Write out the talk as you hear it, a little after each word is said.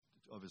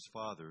of his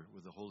Father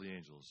with the holy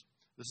angels.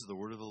 This is the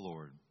word of the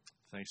Lord.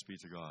 Thanks be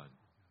to God.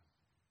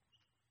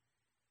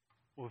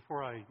 Well,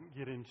 before I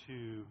get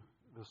into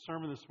the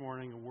sermon this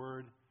morning,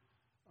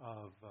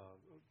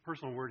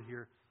 personal word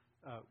here.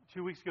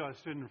 2 weeks ago, I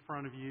stood in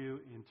front of you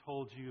and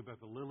told you about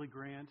the Lilly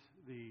Grant,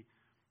 the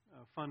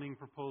funding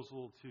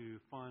proposal to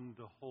fund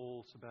the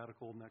whole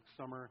sabbatical next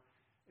summer.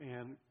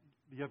 And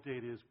the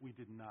update is we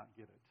did not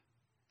get it.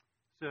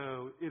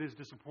 So it is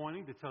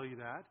disappointing to tell you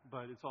that,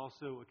 but it's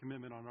also a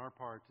commitment on our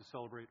part to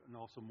celebrate and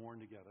also mourn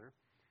together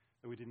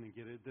that we didn't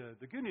get it.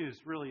 The good news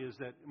really is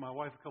that my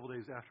wife, a couple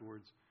days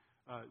afterwards,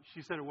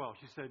 she said it well.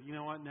 She said, you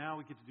know what, now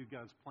we get to do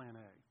God's plan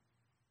A.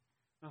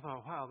 And I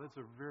thought, wow, that's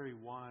a very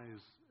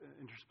wise,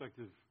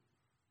 introspective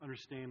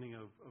understanding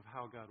of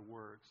how God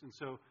works. And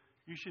so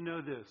you should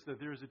know this, that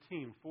there is a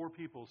team, 4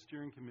 people,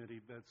 steering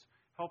committee, that's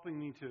helping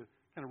me to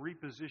kind of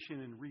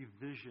reposition and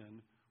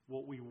revision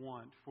what we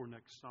want for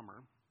next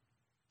summer.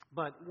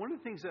 But one of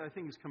the things that I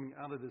think is coming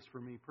out of this for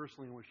me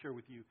personally, I want to share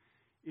with you,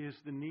 is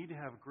the need to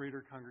have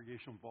greater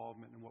congregational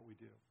involvement in what we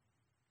do.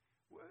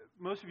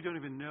 Most of you don't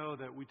even know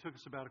that we took a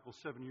sabbatical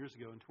 7 years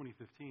ago in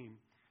 2015.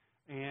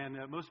 And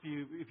most of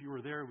you, if you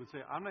were there, would say,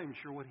 I'm not even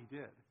sure what he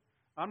did.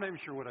 I'm not even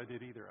sure what I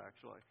did either,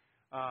 actually.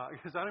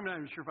 Because I'm not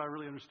even sure if I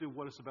really understood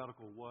what a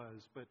sabbatical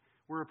was. But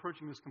we're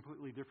approaching this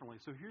completely differently.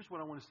 So here's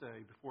what I want to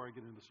say before I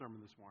get into the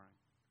sermon this morning.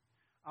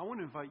 I want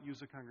to invite you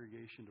as a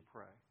congregation to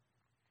pray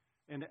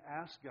and to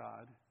ask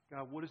God,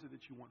 what is it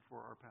that you want for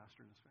our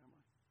pastor and his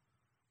family?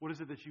 What is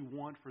it that you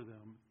want for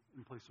them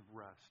in place of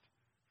rest,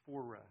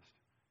 for rest,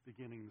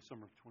 beginning the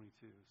summer of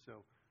 22?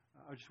 So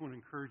I just want to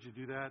encourage you to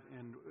do that.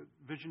 And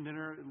Vision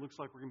Dinner, it looks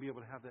like we're going to be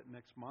able to have that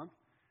next month.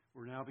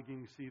 We're now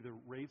beginning to see the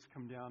rates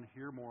come down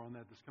here, more on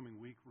that this coming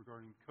week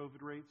regarding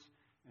COVID rates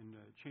and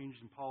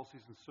change in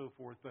policies and so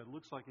forth. But it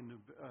looks like in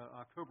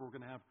October we're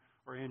going to have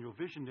our annual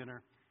Vision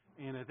Dinner.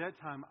 And at that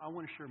time, I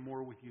want to share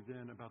more with you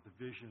then about the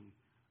vision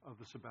of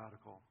the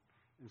sabbatical.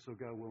 And so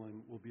God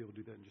willing, we'll be able to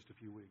do that in just a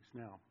few weeks.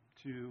 Now,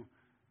 to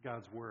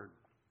God's Word.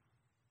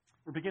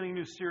 We're beginning a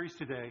new series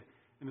today,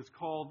 and it's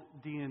called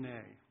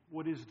DNA.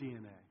 What is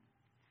DNA?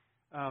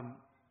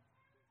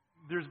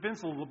 There's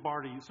Vince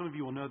Lombardi. Some of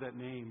you will know that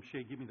name.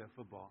 Shay, give me that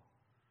football.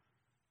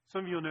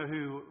 Some of you will know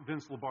who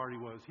Vince Lombardi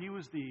was. He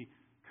was the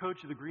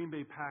coach of the Green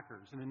Bay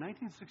Packers. And in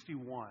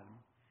 1961,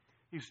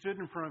 he stood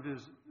in front of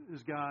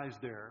his guys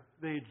there.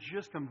 They had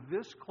just come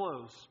this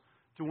close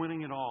to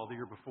winning it all the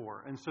year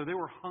before. And so they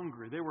were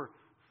hungry. They were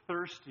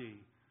thirsty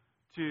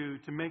to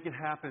make it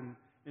happen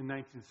in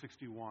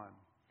 1961.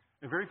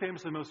 And very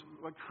famous, the most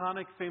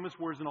iconic, famous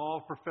words in all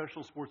of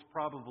professional sports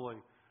probably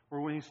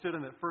were when he stood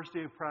on that first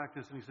day of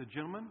practice and he said,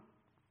 gentlemen,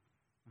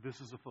 this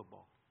is a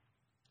football.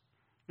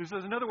 He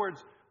says, in other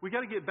words, we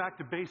got to get back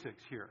to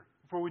basics here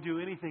before we do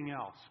anything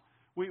else.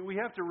 We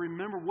have to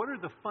remember what are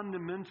the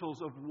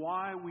fundamentals of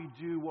why we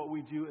do what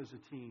we do as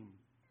a team.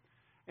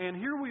 And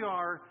here we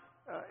are,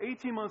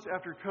 18 months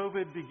after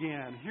COVID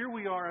began. Here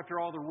we are after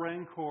all the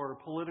rancor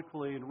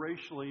politically and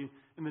racially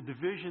and the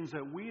divisions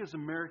that we as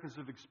Americans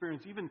have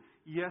experienced. Even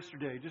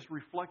yesterday, just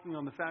reflecting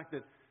on the fact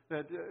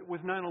that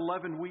with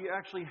 9/11, we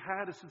actually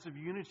had a sense of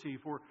unity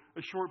for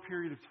a short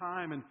period of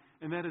time,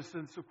 and that has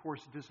since, of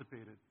course,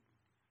 dissipated.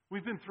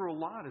 We've been through a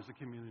lot as a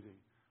community,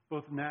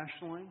 both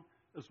nationally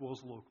as well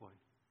as locally.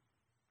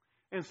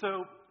 And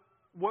so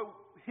what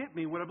hit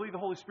me, what I believe the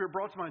Holy Spirit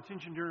brought to my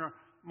attention during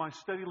my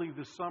study leave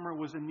this summer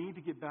was a need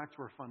to get back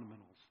to our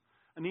fundamentals.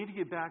 A need to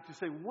get back to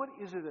say, what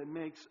is it that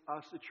makes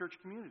us a church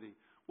community?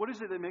 What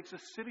is it that makes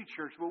us City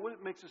Church? Well,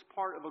 what makes us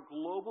part of a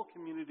global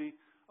community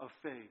of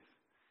faith?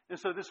 And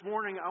so this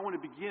morning, I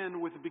want to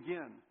begin with the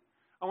begin.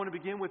 I want to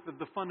begin with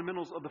the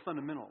fundamentals of the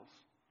fundamentals,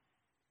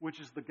 which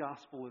is the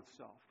gospel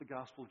itself, the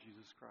gospel of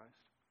Jesus Christ.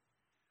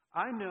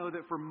 I know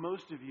that for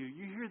most of you,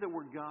 you hear the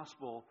word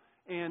gospel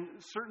and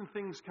certain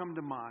things come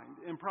to mind,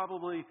 and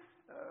probably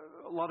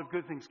a lot of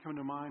good things come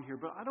to mind here,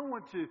 but I don't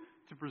want to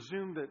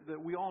presume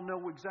that we all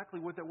know exactly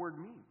what that word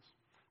means.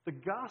 The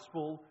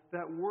gospel,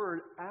 that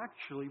word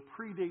actually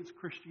predates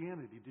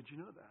Christianity. Did you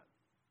know that?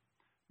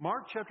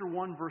 Mark chapter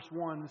 1, verse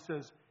 1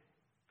 says,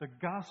 the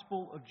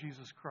gospel of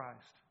Jesus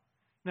Christ.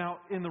 Now,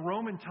 in the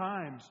Roman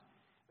times,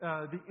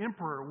 the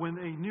emperor, when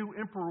a new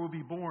emperor would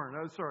be born,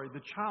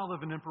 the child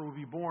of an emperor would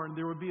be born,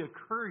 there would be a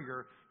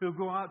courier who would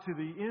go out to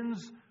the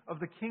ends of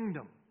the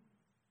kingdom,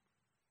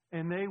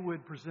 and they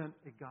would present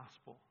a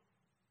gospel.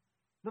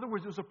 In other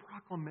words, it was a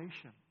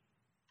proclamation.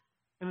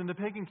 And in the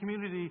pagan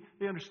community,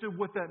 they understood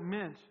what that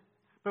meant.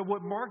 But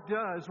what Mark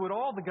does, what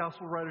all the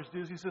gospel writers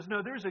do, is he says,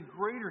 no, there's a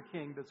greater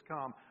king that's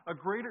come, a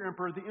greater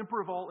emperor, the emperor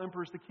of all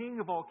emperors, the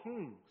king of all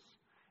kings.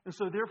 And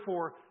so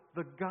therefore,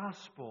 the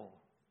gospel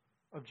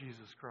of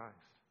Jesus Christ.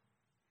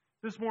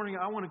 This morning,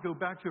 I want to go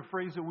back to a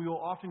phrase that we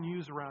will often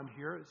use around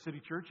here at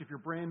City Church. If you're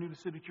brand new to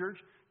City Church,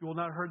 you will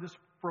not have heard this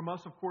from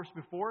us, of course,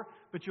 before,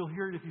 but you'll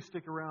hear it if you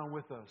stick around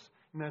with us.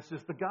 And that's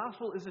this: the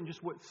gospel isn't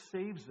just what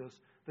saves us,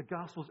 the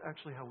gospel is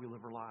actually how we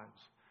live our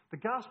lives. The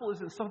gospel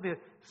isn't something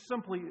that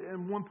simply, at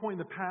one point in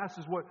the past,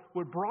 is what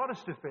brought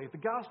us to faith. The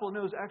gospel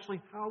knows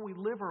actually how we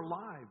live our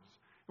lives.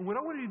 And what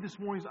I want to do this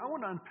morning is I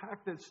want to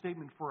unpack that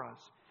statement for us.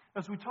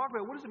 As we talk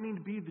about what does it mean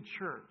to be the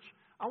church,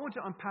 I want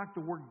to unpack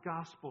the word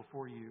gospel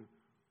for you.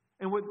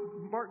 And what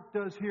Mark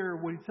does here,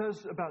 what he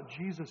says about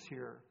Jesus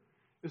here,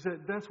 is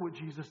that that's what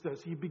Jesus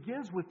does. He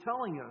begins with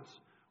telling us,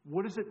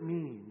 what does it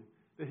mean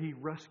that he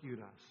rescued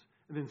us?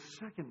 And then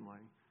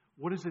secondly,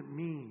 what does it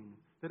mean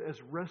that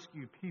as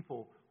rescued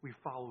people, we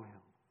follow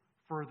him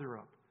further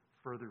up,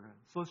 further in?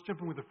 So let's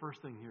jump in with the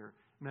first thing here,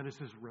 and that is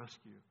his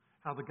rescue,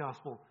 how the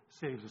gospel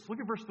saves us.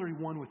 Look at verse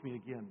 31 with me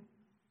again.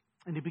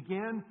 And he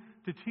began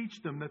to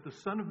teach them that the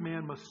Son of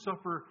Man must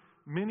suffer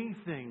many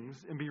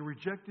things and be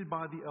rejected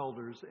by the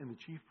elders and the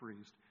chief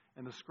priests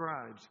and the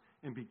scribes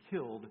and be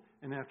killed,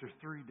 and after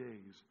 3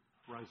 days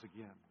rise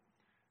again.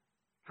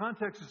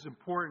 Context is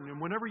important,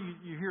 and whenever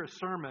you hear a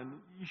sermon,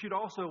 you should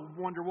also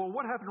wonder, well,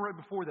 what happened right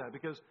before that?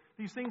 Because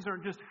these things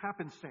aren't just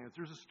happenstance.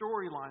 There's a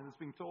storyline that's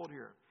being told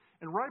here.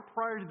 And right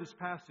prior to this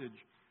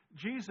passage,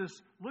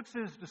 Jesus looks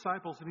at his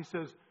disciples and he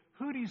says,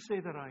 who do you say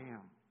that I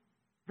am?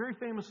 Very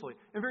famously.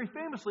 And very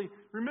famously,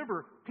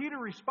 remember, Peter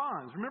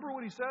responds. Remember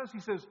what he says? He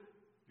says,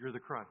 you're the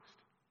Christ.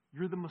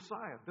 You're the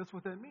Messiah. That's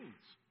what that means.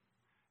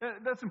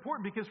 That's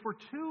important because for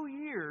 2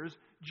 years,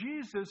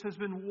 Jesus has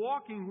been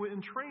walking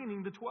and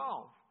training the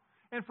 12.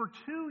 And for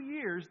 2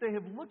 years, they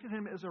have looked at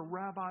him as a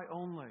rabbi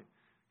only.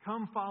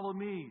 Come follow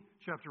me,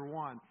 chapter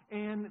 1.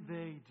 And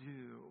they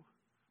do.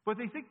 But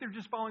they think they're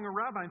just following a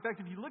rabbi. In fact,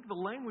 if you look at the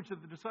language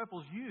that the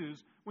disciples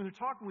use when they're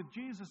talking with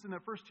Jesus in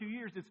that first 2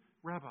 years, it's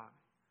rabbi,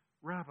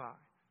 rabbi,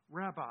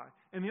 rabbi.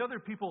 And the other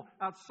people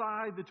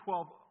outside the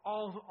 12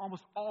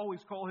 almost always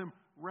call him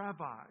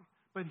rabbi.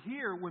 But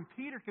here, when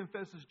Peter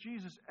confesses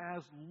Jesus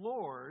as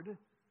Lord,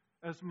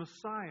 as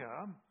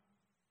Messiah,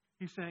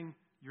 he's saying,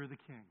 you're the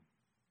king.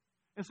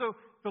 And so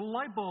the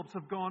light bulbs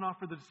have gone off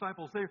for the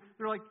disciples. They're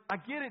like, I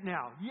get it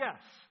now. Yes.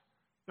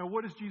 Now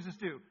what does Jesus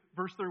do?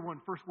 Verse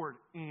 31, first word,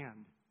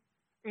 and.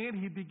 And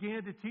he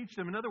began to teach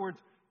them. In other words,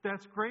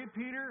 that's great,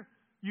 Peter.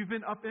 You've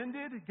been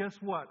upended. Guess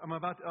what? I'm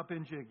about to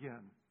upend you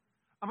again.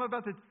 I'm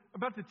about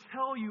to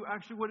tell you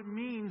actually what it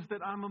means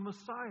that I'm a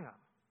Messiah.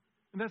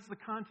 And that's the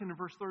content of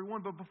verse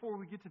 31. But before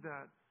we get to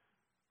that,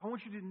 I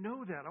want you to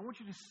know that. I want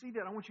you to see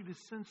that. I want you to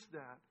sense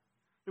that.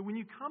 That when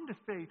you come to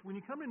faith, when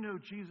you come to know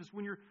Jesus,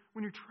 when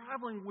you're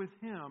traveling with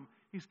him,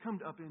 he's come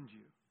to upend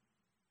you.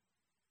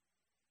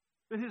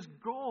 That his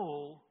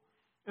goal,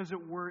 as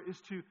it were,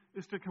 is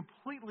to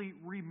completely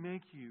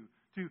remake you,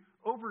 to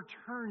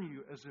overturn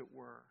you, as it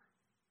were.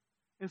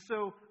 And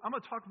so I'm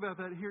going to talk about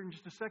that here in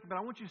just a second, but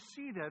I want you to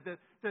see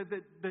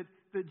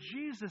that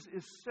Jesus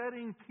is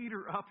setting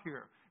Peter up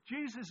here.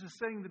 Jesus is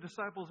setting the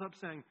disciples up,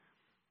 saying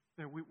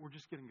that we're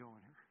just getting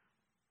going here.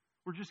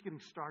 We're just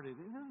getting started.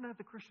 And isn't that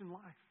the Christian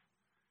life?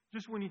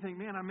 Just when you think,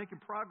 man, I'm making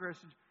progress,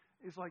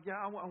 it's like, yeah,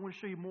 I want to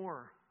show you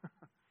more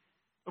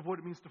of what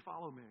it means to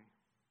follow me.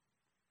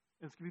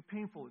 And it's going to be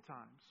painful at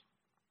times.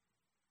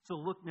 So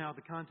look now at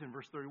the content,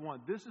 verse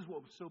 31. This is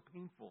what was so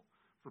painful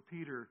for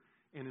Peter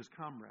and his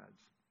comrades.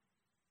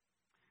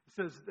 It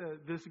says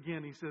this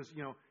again. He says,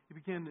 he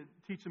began to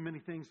teach them many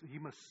things that he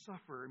must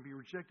suffer and be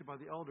rejected by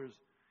the elders.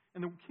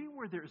 And the key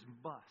word there is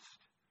must.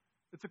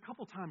 It's a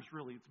couple times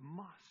really. It's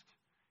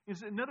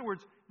must. In other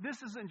words,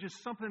 this isn't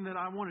just something that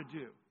I want to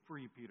do for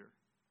you, Peter.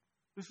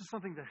 This is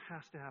something that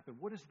has to happen.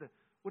 What is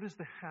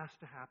the has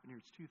to happen here?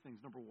 It's two things.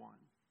 Number one,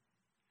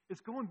 it's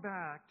going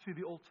back to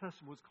the Old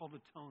Testament, what's called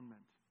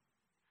atonement.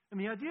 And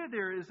the idea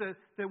there is that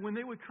when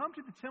they would come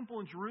to the temple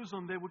in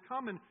Jerusalem, they would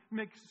come and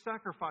make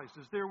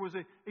sacrifices. There was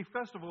a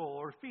festival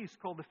or a feast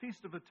called the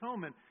Feast of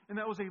Atonement, and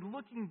that was a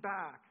looking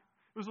back.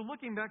 It was a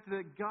looking back to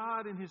that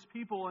God and his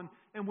people,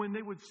 and when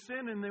they would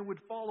sin and they would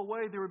fall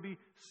away, there would be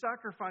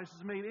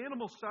sacrifices made,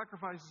 animal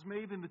sacrifices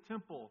made in the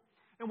temple.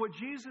 And what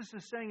Jesus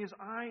is saying is,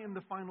 I am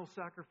the final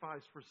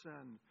sacrifice for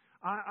sin.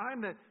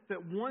 I'm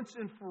that once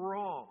and for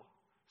all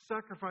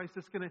sacrifice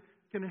that's going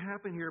to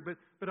happen here.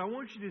 But I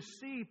want you to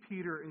see,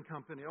 Peter and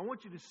company, I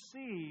want you to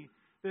see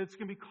that it's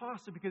going to be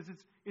costly because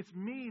it's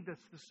me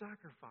that's the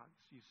sacrifice,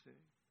 you see.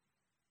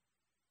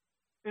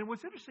 And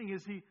what's interesting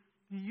is he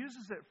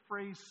uses that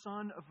phrase,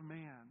 Son of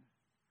Man.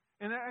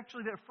 And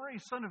actually that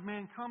phrase, Son of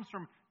Man, comes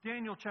from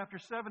Daniel chapter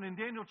 7. In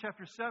Daniel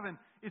chapter 7,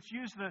 it's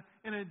used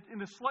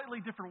in a slightly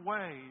different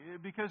way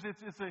because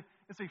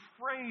it's a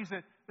phrase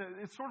that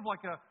it's sort of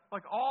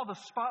like all the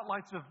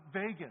spotlights of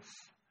Vegas,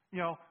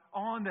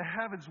 on the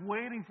heavens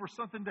waiting for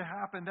something to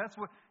happen. That's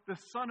what the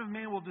Son of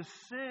Man will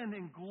descend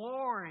in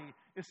glory,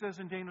 it says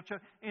in Daniel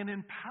chapter, and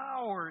in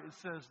power, it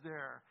says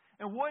there.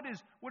 And what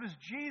is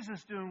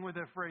Jesus doing with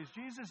that phrase?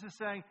 Jesus is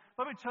saying,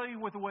 let me tell you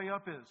what the way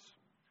up is,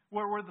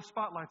 where the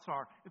spotlights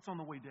are. It's on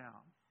the way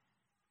down.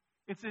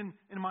 It's in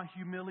my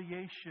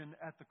humiliation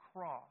at the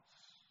cross.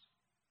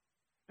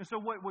 And so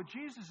what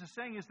Jesus is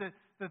saying is that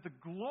the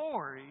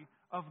glory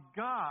of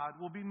God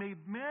will be made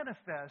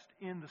manifest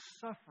in the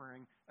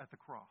suffering at the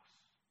cross,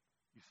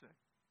 you see.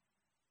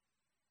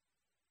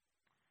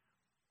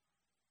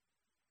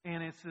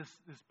 And it's this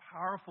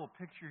powerful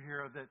picture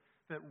here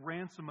that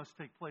ransom must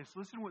take place.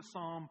 Listen to what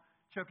Psalm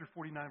chapter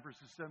 49,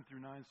 verses 7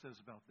 through 9 says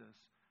about this.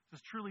 It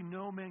says, truly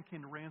no man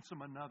can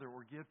ransom another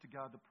or give to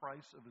God the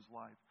price of his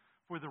life.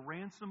 For the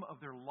ransom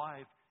of their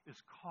life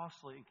is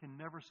costly and can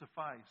never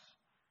suffice,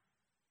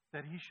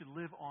 that he should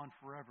live on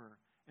forever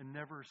and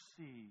never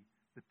see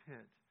the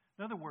pit.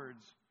 In other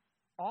words,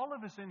 all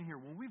of us in here,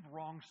 when we've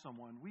wronged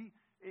someone,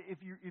 if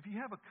you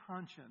have a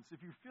conscience,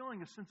 if you're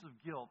feeling a sense of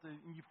guilt,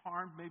 and you've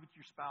harmed maybe to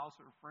your spouse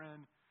or a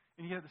friend,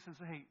 and you have the sense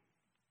of, hey,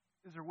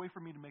 is there a way for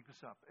me to make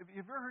this up? Have you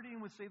ever heard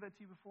anyone say that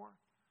to you before?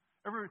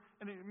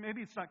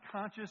 Maybe it's not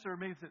conscious, or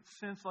maybe it's that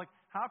sense like,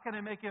 how can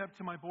I make it up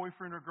to my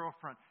boyfriend or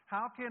girlfriend?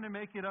 How can I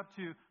make it up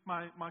to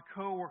my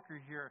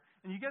coworker here?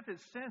 And you get that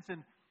sense,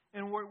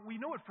 and we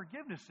know what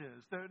forgiveness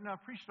is. And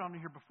I've preached on it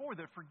here before,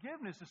 that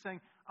forgiveness is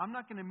saying, I'm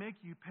not going to make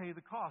you pay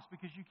the cost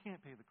because you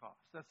can't pay the cost.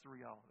 That's the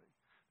reality.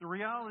 The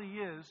reality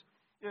is,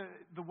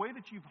 the way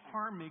that you've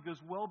harmed me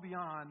goes well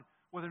beyond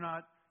whether or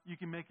not you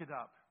can make it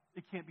up.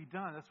 It can't be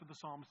done. That's what the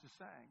psalmist is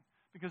saying.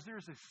 Because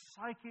there's a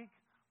psychic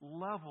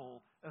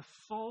level, a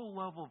soul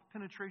level of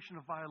penetration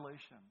of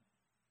violation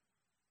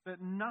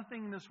that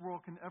nothing in this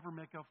world can ever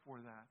make up for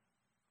that.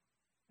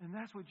 And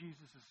that's what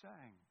Jesus is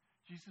saying.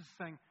 Jesus is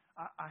saying,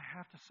 I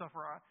have to suffer.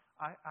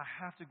 I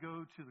have to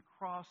go to the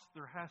cross.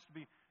 There has to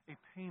be a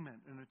payment,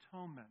 an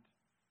atonement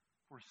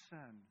for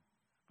sin.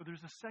 But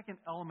there's a second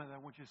element that I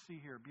want you to see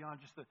here,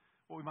 beyond just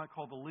what we might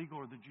call the legal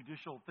or the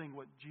judicial thing,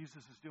 what Jesus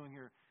is doing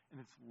here, and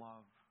it's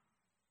love.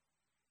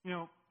 You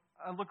know,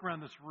 I look around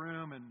this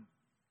room,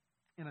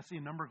 and I see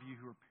a number of you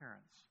who are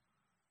parents.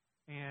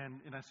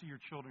 And I see your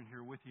children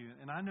here with you.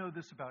 And I know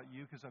this about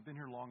you because I've been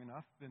here long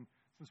enough,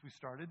 since we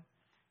started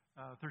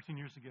 13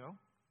 years ago.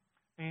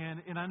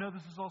 And I know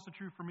this is also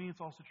true for me.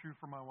 It's also true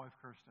for my wife,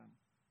 Kirsten.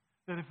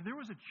 That if there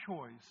was a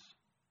choice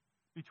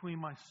between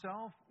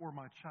myself or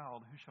my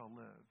child, who shall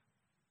live?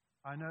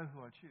 I know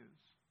who I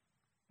choose.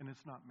 And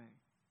it's not me.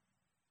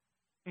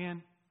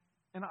 And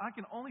I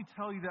can only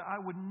tell you that I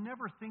would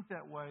never think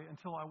that way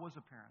until I was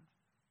a parent.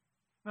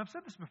 And I've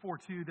said this before,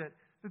 too, that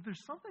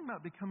there's something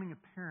about becoming a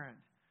parent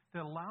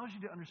that allows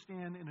you to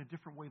understand in a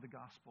different way the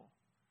gospel.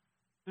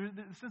 There's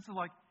the sense of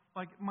like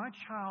my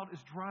child is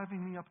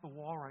driving me up the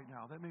wall right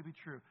now. That may be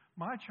true.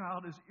 My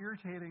child is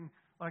irritating,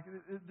 like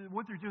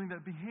what they're doing,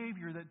 that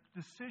behavior, that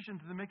decision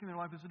that they're making in their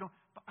life is, but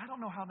I don't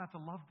know how not to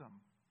love them,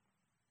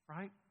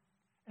 right?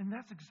 And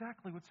that's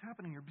exactly what's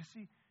happening here. You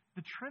see,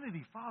 the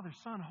Trinity, Father,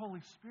 Son,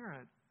 Holy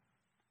Spirit,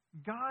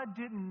 God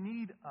didn't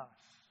need us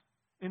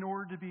in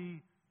order to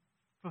be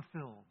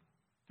fulfilled,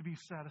 to be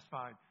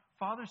satisfied.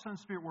 Father, Son,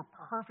 Spirit, we're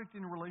perfect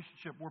in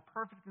relationship. We're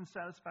perfect in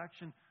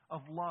satisfaction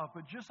of love.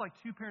 But just like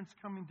two parents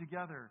coming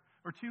together,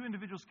 or two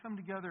individuals come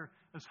together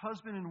as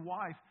husband and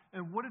wife,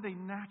 and what do they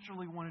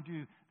naturally want to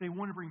do? They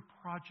want to bring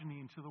progeny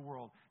into the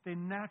world. They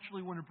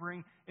naturally want to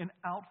bring an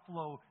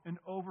outflow, an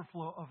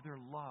overflow of their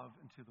love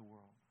into the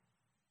world.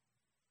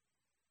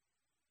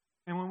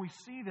 And when we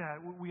see that,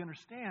 we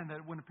understand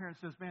that when a parent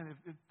says, man,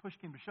 if push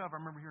came to shove, I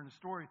remember hearing a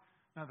story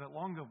not that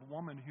long ago of a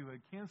woman who had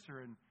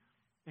cancer,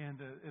 and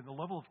the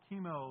level of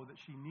chemo that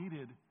she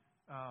needed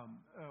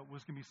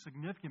was going to be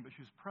significant, but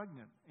she was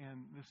pregnant.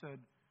 And they said,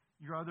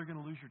 you're either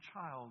going to lose your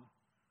child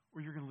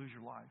or you're going to lose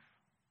your life.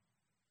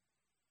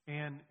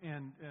 And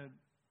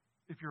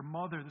if you're a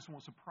mother, this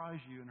won't surprise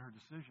you in her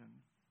decision.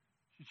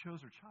 She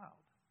chose her child.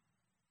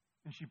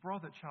 And she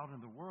brought that child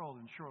into the world,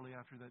 and shortly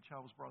after that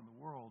child was brought into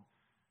the world,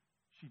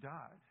 she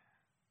died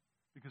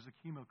because the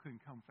chemo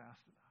couldn't come fast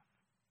enough.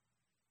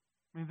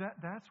 I mean,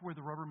 that's where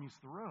the rubber meets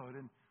the road.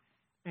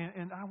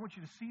 And I want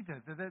you to see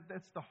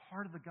that's the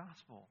heart of the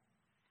gospel,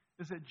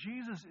 is that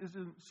Jesus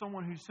isn't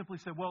someone who simply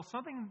said, well,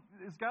 something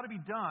has got to be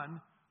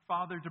done,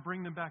 Father, to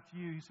bring them back to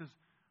you. He says,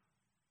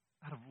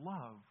 out of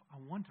love, I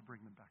want to bring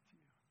them back to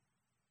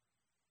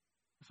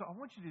you. So I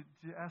want you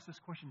to ask this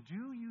question.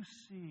 Do you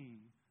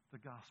see the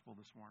gospel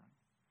this morning?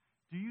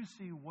 Do you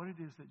see what it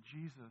is that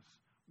Jesus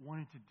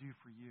wanted to do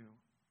for you?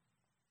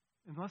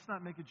 And let's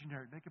not make it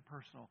generic, make it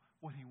personal,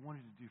 what he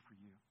wanted to do for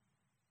you.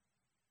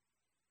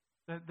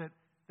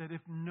 That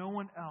if no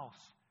one else,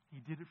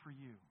 he did it for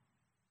you.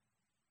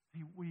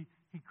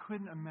 He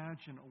couldn't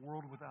imagine a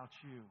world without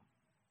you.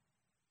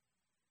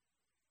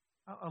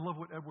 I love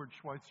what Edward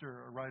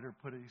Schweitzer, a writer,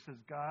 put it. He says,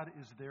 God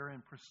is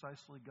therein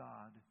precisely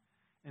God,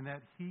 in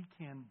that he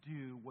can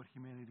do what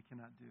humanity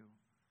cannot do.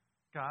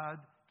 God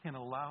can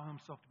allow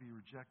himself to be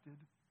rejected,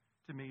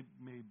 to be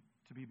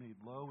made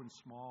low and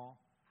small,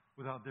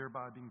 without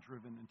thereby being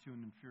driven into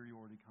an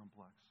inferiority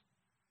complex.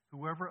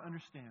 Whoever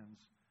understands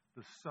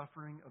the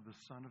suffering of the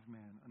Son of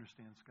Man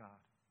understands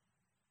God.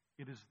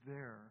 It is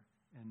there,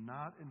 and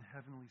not in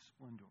heavenly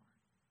splendor,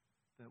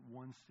 that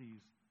one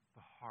sees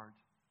the heart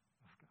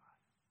of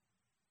God.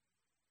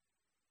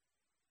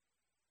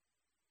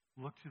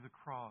 Look to the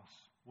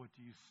cross. What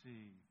do you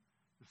see?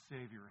 The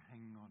Savior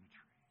hanging on a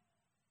tree.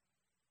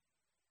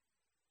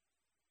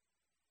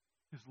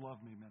 His love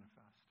made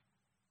manifest.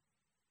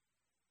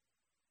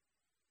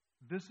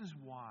 This is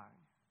why,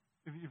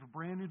 if you're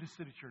brand new to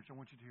City Church, I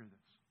want you to hear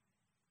this.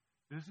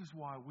 This is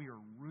why we are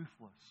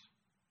ruthless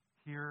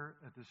here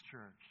at this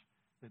church,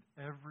 that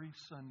every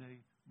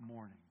Sunday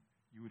morning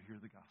you would hear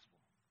the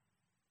gospel.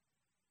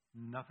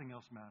 Nothing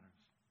else matters.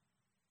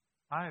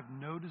 I have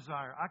no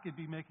desire. I could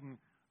be making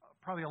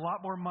probably a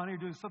lot more money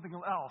doing something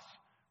else,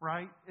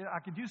 right? I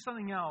could do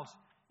something else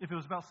if it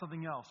was about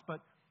something else.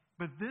 But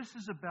this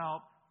is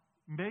about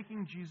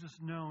making Jesus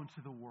known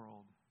to the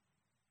world.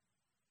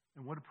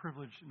 And what a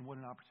privilege and what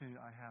an opportunity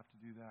I have to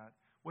do that.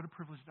 What a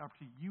privilege and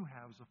opportunity you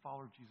have as a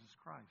follower of Jesus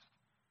Christ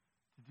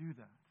to do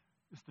that,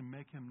 is to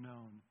make him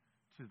known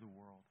to the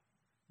world.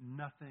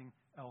 Nothing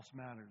else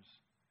matters.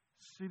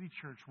 City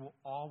Church will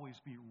always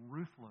be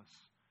ruthless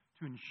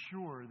to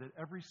ensure that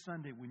every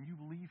Sunday when you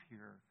leave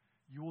here,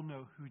 you will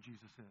know who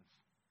Jesus is,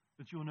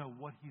 that you will know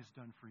what he's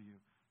done for you,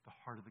 the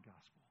heart of the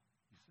gospel,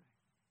 you see.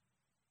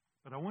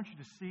 But I want you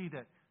to see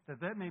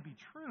that may be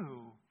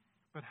true,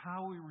 but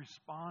how we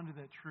respond to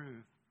that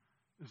truth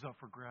is up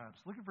for grabs.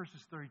 Look at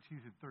verses 32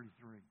 to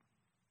 33.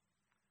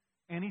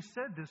 And he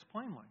said this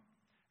plainly.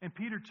 And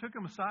Peter took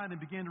him aside and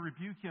began to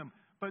rebuke him.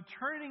 But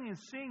turning and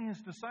seeing his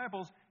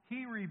disciples,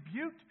 he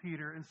rebuked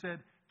Peter and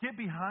said, "Get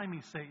behind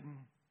me, Satan,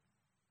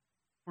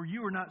 for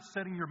you are not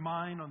setting your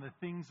mind on the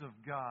things of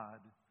God,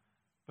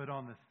 but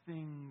on the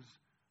things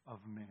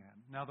of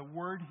man." Now, the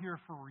word here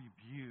for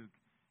rebuke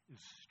is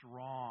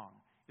strong.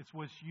 It's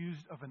what's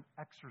used of an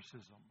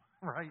exorcism,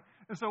 right?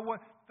 And so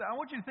I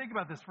want you to think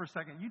about this for a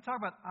second. You talk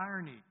about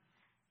irony.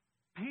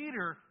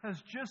 Peter has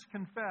just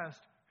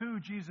confessed who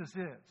Jesus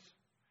is.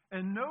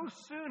 And no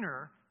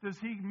sooner does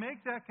he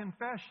make that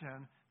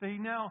confession that he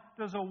now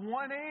does a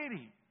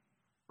 180,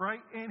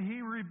 right? And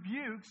he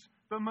rebukes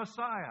the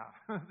Messiah.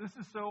 This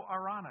is so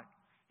ironic.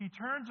 He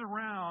turns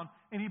around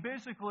and he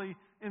basically,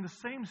 in the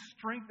same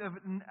strength of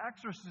an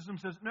exorcism,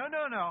 says,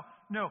 no,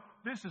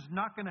 this is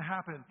not going to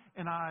happen,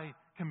 and I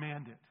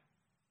command it.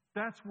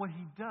 That's what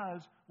he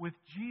does with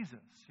Jesus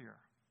here.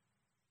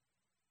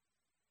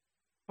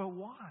 But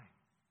why?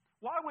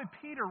 Why would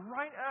Peter,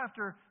 right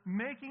after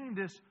making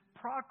this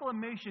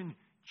proclamation,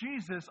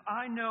 "Jesus,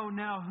 I know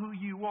now who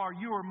you are.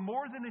 You are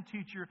more than a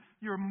teacher.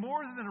 You are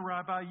more than a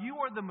rabbi. You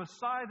are the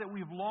Messiah that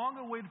we've long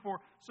awaited for."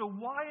 So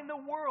why in the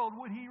world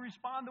would he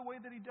respond the way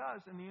that he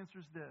does? And the answer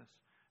is this.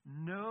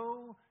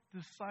 No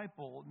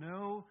disciple,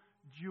 no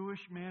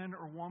Jewish man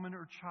or woman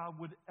or child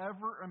would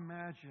ever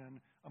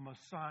imagine a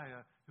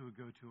Messiah who would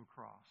go to a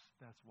cross.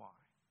 That's why.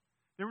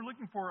 They were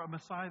looking for a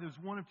Messiah that was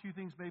one of two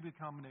things, maybe a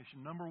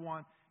combination. Number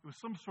one, it was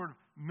some sort of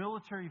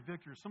military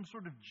victor, some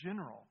sort of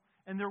general.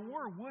 And there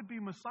were would-be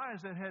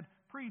Messiahs that had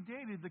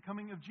predated the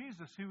coming of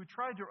Jesus who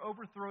tried to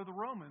overthrow the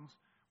Romans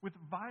with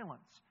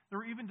violence. There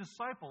were even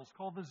disciples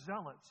called the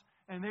Zealots.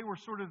 And they were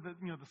sort of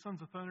the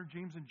sons of thunder,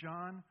 James and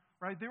John,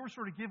 right? They were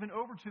sort of given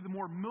over to the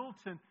more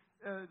militant,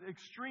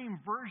 extreme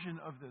version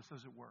of this,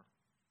 as it were.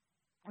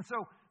 And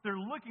so they're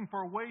looking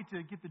for a way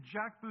to get the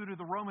jackboot of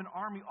the Roman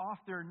army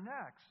off their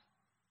necks,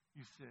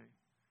 you see.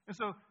 And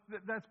so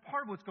that's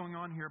part of what's going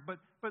on here. But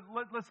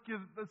let's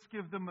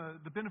give them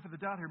the benefit of the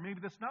doubt here. Maybe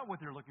that's not what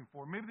they're looking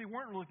for. Maybe they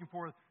weren't looking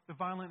for the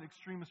violent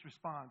extremist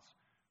response.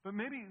 But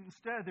maybe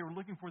instead they were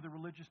looking for the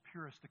religious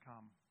purist to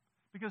come.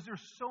 Because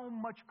there's so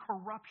much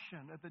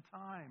corruption at the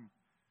time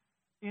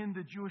in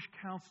the Jewish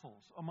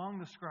councils, among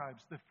the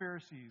scribes, the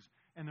Pharisees,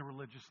 and the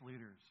religious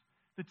leaders.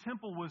 The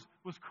temple was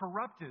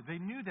corrupted. They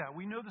knew that.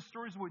 We know the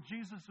stories of what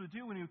Jesus would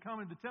do when he would come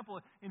into the temple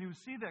and he would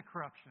see that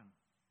corruption.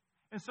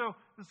 And so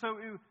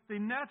they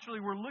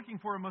naturally were looking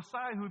for a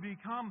Messiah who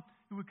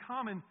would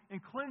come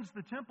and cleanse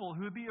the temple,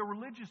 who would be a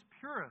religious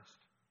purist.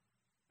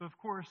 But of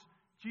course,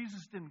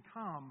 Jesus didn't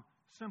come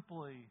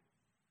simply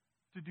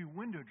to do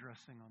window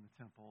dressing on the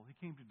temple. He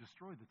came to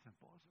destroy the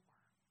temple, as it were.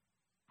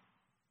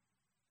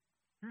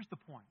 Here's the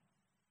point.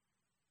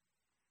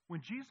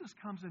 When Jesus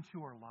comes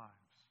into our lives,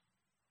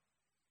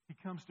 he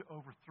comes to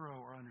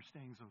overthrow our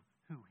understandings of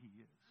who he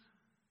is.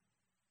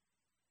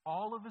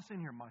 All of us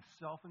in here,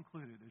 myself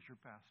included as your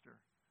pastor,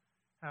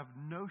 have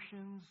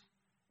notions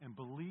and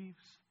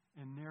beliefs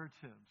and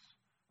narratives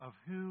of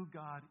who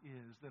God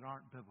is that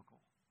aren't biblical,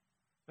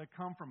 that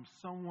come from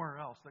somewhere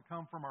else, that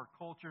come from our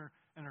culture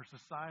and our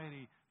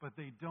society, but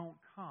they don't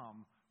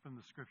come from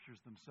the Scriptures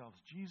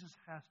themselves. Jesus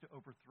has to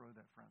overthrow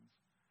that, friends.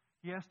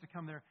 He has to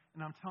come there,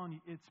 and I'm telling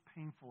you, it's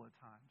painful at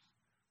times,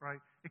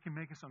 right? It can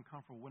make us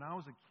uncomfortable. When I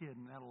was a kid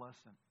and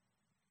adolescent,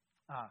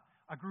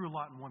 I grew a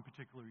lot in one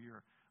particular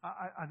year.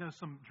 I know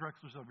some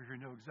Drexlers over here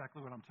know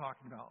exactly what I'm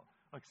talking about.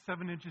 Like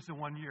 7 inches in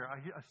 1 year.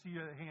 I see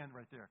a hand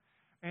right there.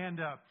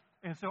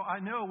 And so I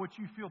know what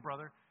you feel,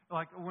 brother.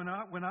 Like when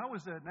I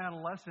was an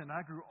adolescent,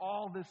 I grew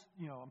all this,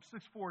 I'm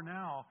 6'4"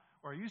 now,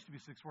 or I used to be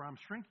 6'4", I'm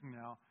shrinking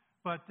now.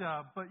 But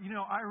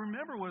I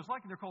remember what it was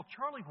like, and they're called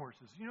Charlie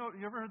horses. You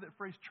ever heard that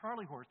phrase,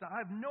 Charlie horse? Now, I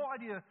have no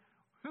idea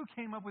who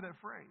came up with that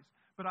phrase,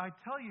 but I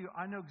tell you,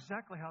 I know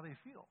exactly how they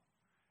feel.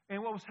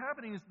 And what was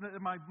happening is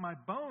that my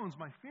bones,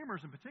 my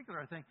femurs in particular,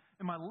 I think,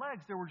 and my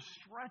legs, they were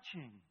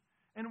stretching.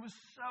 And it was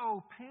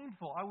so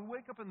painful. I would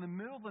wake up in the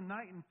middle of the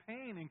night in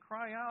pain and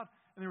cry out,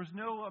 and there was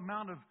no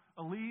amount of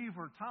Aleve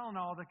or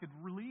Tylenol that could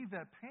relieve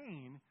that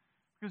pain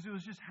because it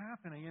was just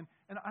happening.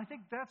 And I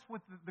think that's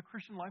what the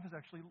Christian life is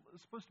actually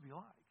supposed to be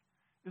like.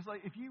 It's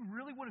like if you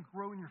really want to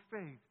grow in your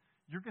faith,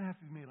 you're going to have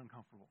to be made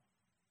uncomfortable.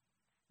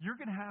 You're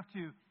going to have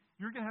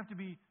to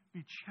be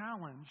be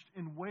challenged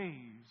in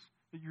ways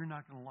that you're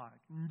not going to like.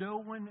 No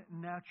one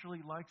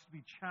naturally likes to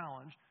be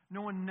challenged.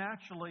 No one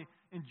naturally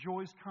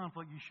enjoys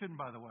conflict. You shouldn't,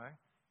 by the way.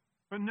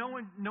 But no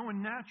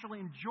one naturally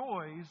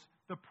enjoys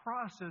the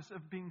process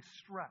of being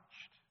stretched.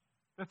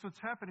 That's what's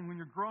happening when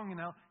you're growing, and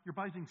now your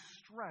body's being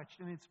stretched,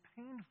 and it's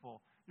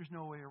painful. There's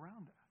no way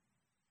around that.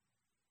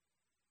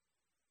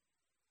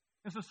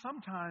 And so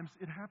sometimes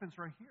it happens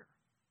right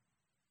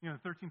here.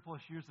 13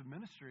 plus years of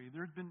ministry,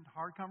 there's been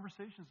hard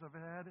conversations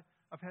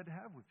I've had to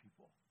have with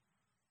people.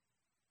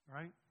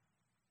 Right?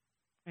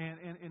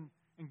 And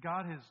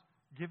God has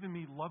given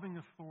me loving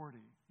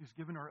authority. He's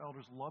given our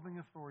elders loving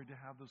authority to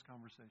have those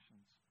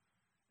conversations.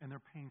 And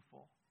they're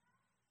painful.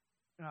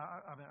 And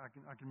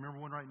I can remember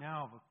one right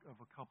now of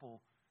a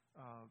couple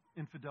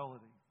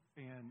infidelity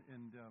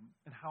and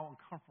how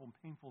uncomfortable and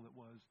painful it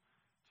was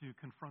to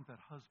confront that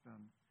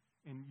husband.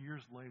 And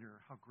years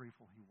later, how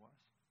grateful he was.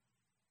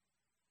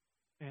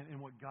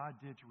 And what God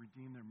did to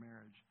redeem their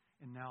marriage.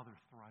 And now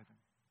they're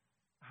thriving.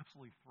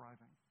 Absolutely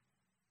thriving.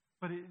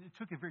 But it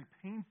took a very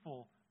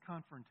painful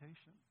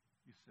confrontation,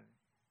 you see.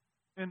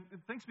 And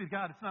thanks be to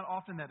God, it's not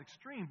often that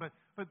extreme, but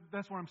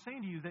that's what I'm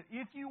saying to you, that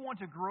if you want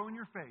to grow in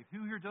your faith,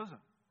 who here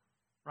doesn't?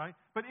 Right?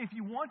 But if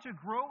you want to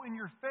grow in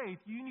your faith,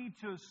 you need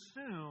to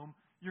assume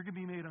you're going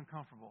to be made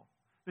uncomfortable.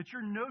 That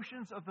your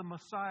notions of the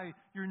Messiah,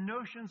 your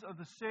notions of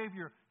the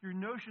Savior, your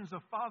notions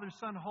of Father,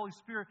 Son, Holy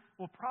Spirit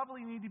will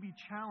probably need to be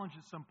challenged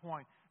at some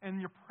point. And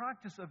your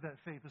practice of that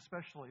faith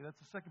especially, that's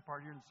the second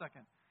part here in a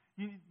second.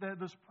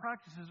 Those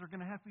practices are going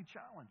to have to be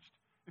challenged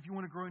if you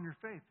want to grow in your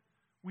faith.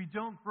 We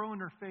don't grow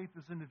in our faith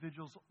as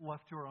individuals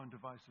left to our own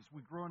devices.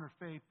 We grow in our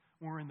faith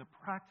when we're in the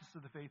practice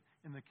of the faith,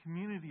 in the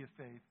community of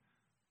faith,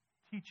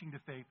 teaching the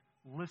faith,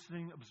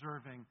 listening,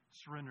 observing,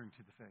 surrendering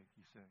to the faith,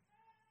 you see.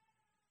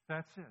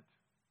 That's it.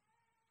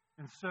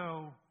 And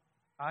so,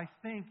 I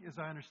think, as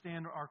I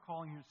understand our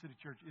calling here at City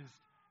Church,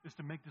 is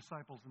to make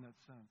disciples in that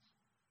sense.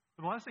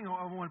 But the last thing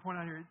I want to point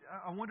out here,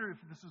 I wonder if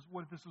this is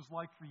what this was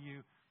like for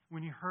you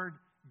when you heard,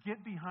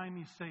 "Get behind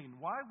me, Satan."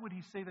 Why would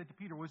he say that to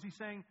Peter? Was he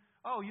saying,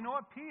 "Oh, you know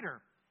what,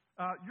 Peter?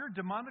 You're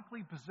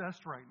demonically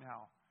possessed right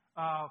now.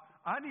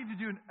 I need to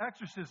do an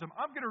exorcism.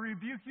 I'm going to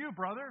rebuke you,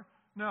 brother."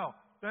 No,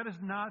 that's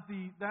not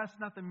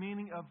the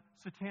meaning of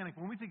satanic.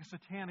 When we think of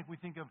satanic, we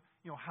think of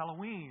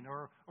Halloween,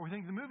 or we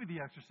think of the movie The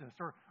Exorcist,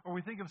 or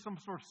we think of some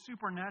sort of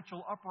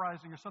supernatural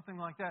uprising or something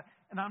like that.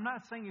 And I'm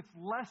not saying it's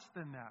less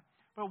than that.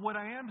 But what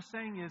I am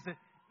saying is that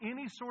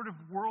any sort of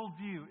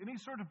worldview, any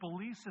sort of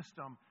belief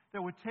system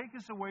that would take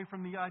us away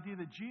from the idea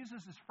that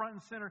Jesus is front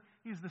and center,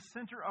 He's the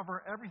center of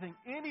our everything.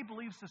 Any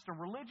belief system,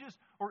 religious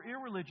or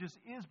irreligious,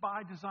 is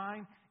by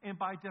design and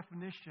by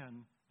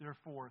definition,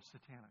 therefore,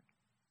 satanic.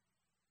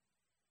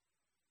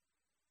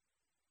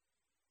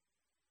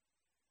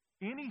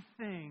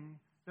 Anything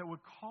that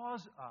would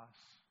cause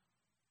us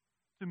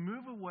to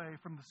move away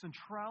from the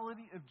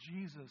centrality of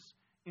Jesus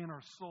in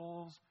our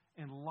souls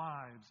and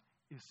lives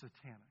is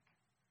satanic.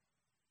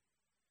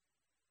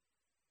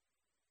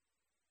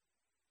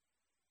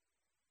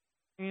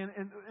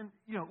 And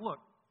look,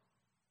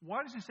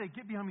 why does he say,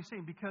 "Get behind me,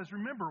 Satan"? Because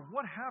remember,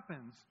 what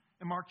happens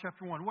in Mark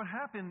chapter 1? What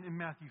happened in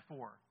Matthew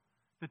 4?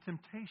 The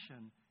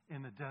temptation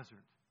in the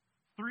desert.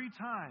 3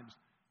 times.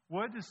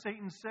 What does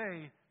Satan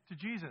say to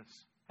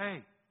Jesus?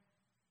 "Hey,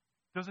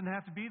 doesn't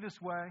have to be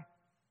this way.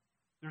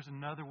 There's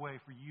another way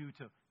for you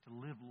to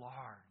live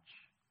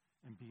large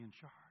and be in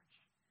charge."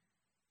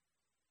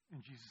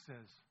 And Jesus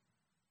says,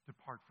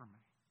 "Depart from me."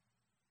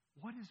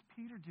 What is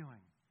Peter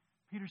doing?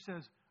 Peter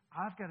says,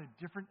 "I've got a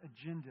different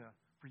agenda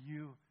for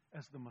you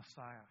as the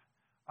Messiah.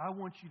 I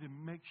want you to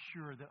make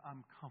sure that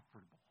I'm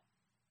comfortable.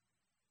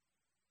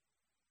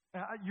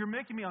 You're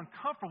making me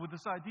uncomfortable with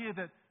this idea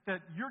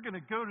that you're going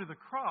to go to the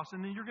cross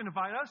and then you're going to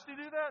invite us to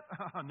do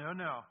that?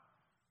 No.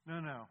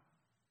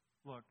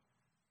 Look,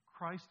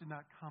 Christ did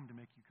not come to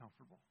make you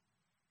comfortable.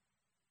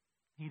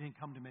 He didn't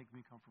come to make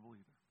me comfortable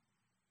either.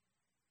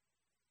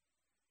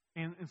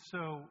 And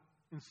so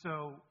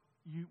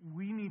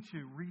we need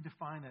to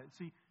redefine that.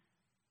 See,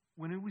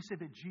 when we say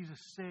that Jesus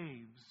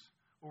saves,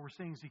 what we're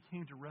saying is He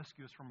came to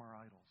rescue us from our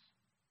idols.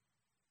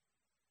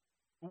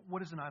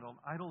 What is an idol? An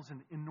idol is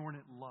an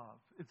inordinate love.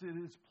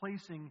 It's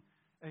placing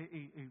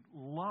a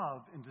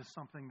love into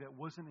something that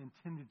wasn't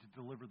intended to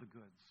deliver the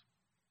goods.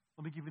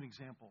 Let me give you an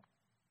example.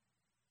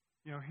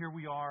 Here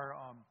we are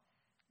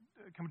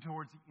coming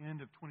towards the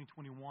end of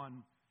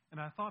 2021, and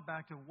I thought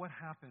back to what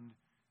happened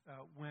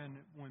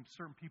when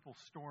certain people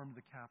stormed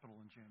the Capitol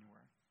in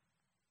January.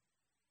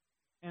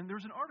 And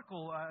there's an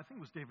article, I think it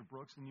was David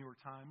Brooks in the New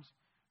York Times,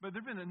 but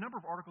there have been a number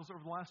of articles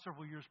over the last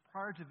several years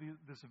prior to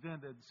this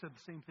event that said the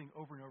same thing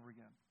over and over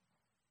again.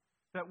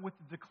 That with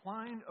the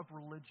decline of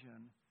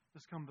religion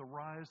has come the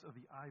rise of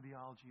the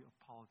ideology of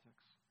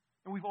politics.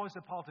 And we've always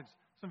said politics.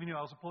 Some of you know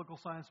I was a political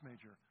science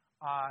major.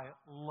 I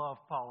love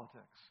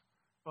politics.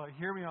 But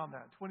hear me on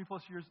that. 20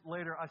 plus years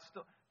later,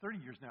 30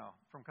 years now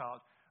from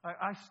college,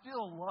 I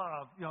still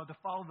love, to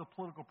follow the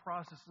political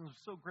process, and I'm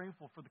so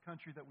grateful for the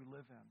country that we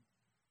live in.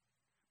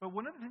 But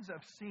one of the things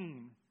I've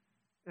seen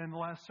in the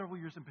last several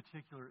years in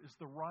particular is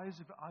the rise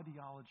of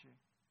ideology.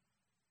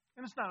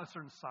 And it's not a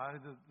certain side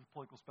of the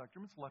political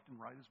spectrum. It's left and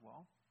right as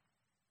well.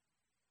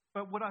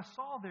 But what I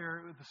saw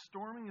there with the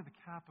storming of the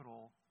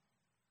Capitol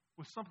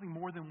was something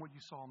more than what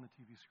you saw on the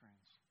TV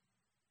screens.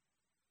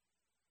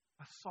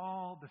 I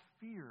saw the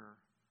fear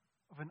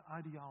of an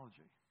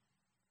ideology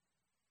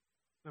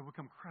that would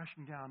come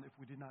crashing down if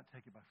we did not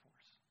take it by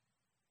force.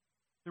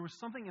 There was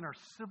something in our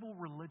civil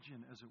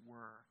religion, as it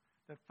were,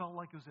 that felt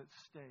like it was at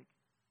stake.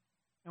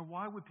 And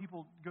why would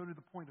people go to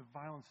the point of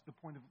violence, to the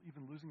point of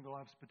even losing their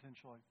lives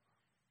potentially,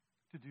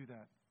 to do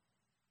that?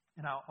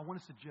 And I want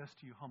to suggest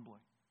to you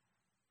humbly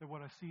that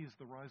what I see is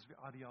the rise of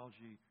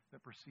ideology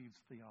that precedes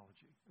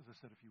theology, as I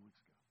said a few weeks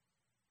ago.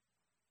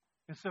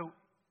 And so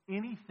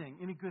anything,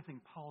 any good thing,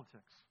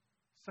 politics,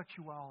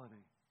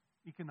 sexuality,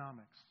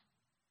 economics,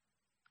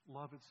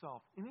 love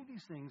itself, any of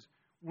these things,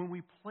 when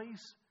we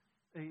place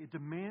a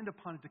demand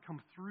upon it to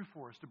come through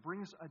for us, to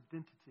bring us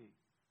identity,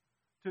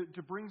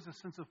 to bring us a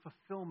sense of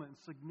fulfillment and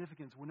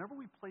significance, whenever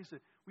we place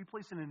it, we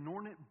place an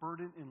inordinate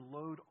burden and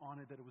load on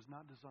it that it was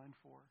not designed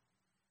for.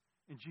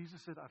 And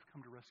Jesus said, I've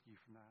come to rescue you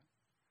from that.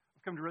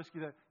 I've come to rescue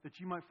that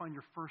you might find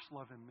your first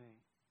love in me,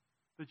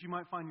 that you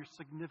might find your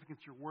significance,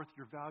 your worth,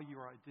 your value,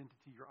 your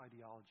identity, your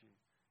ideology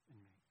in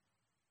me.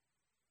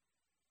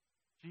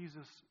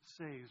 Jesus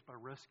saves by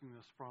rescuing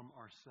us from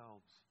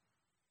ourselves.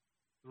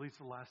 At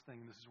least the last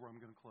thing, and this is where I'm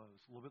going to close.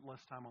 A little bit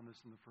less time on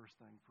this than the first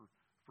thing for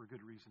a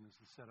good reason, is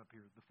the setup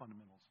here, the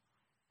fundamentals.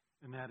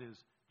 And that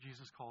is,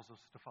 Jesus calls us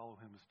to follow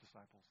him as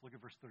disciples. Look at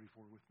verse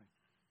 34 with me.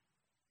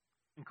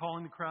 And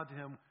calling the crowd to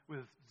him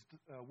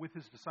with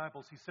his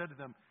disciples, he said to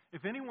them,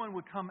 if anyone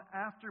would come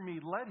after me,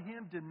 let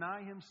him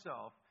deny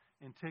himself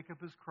and take up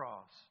his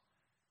cross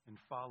and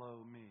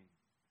follow me.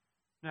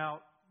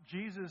 Now,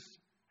 Jesus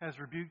has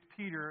rebuked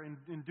Peter, and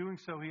in doing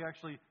so, he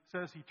actually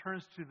says he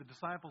turns to the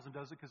disciples and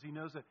does it because he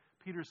knows that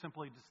Peter is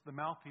simply just the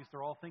mouthpiece.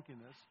 They're all thinking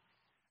this.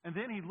 And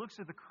then he looks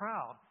at the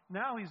crowd.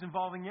 Now he's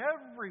involving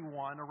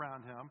everyone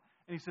around him,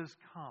 and he says,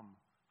 come,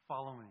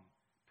 follow me.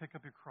 Pick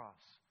up your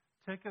cross.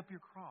 Take up your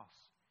cross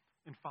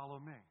and follow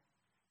me.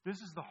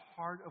 This is the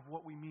heart of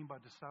what we mean by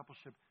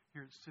discipleship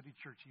here at City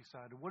Church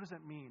Eastside. What does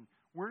that mean?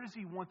 Where does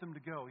he want them to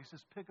go? He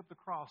says, pick up the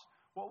cross.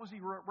 What was he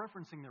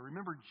referencing there?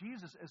 Remember,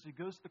 Jesus, as he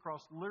goes to the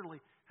cross, literally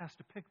has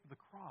to pick up the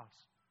cross.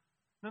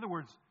 In other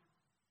words,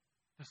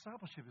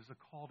 discipleship is a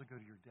call to go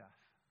to your death.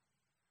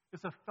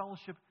 It's a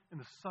fellowship in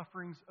the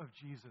sufferings of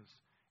Jesus.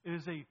 It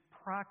is a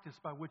practice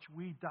by which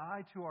we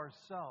die to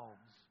ourselves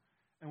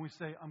and we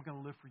say, I'm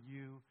going to live for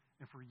you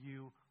and for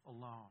you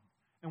alone.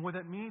 And what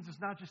that means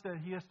is not just that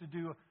he has to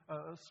do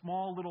a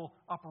small little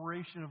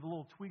operation of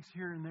little tweaks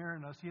here and there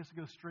in us. He has to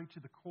go straight to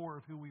the core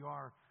of who we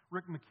are.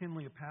 Rick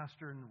McKinley, a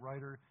pastor and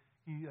writer,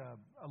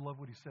 I love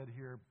what he said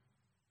here.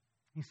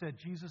 He said,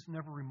 Jesus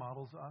never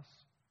remodels us.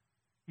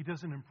 He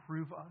doesn't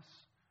improve us.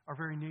 Our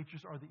very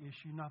natures are the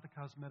issue, not the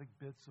cosmetic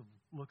bits of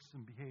looks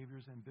and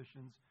behaviors,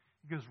 ambitions.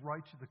 He goes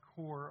right to the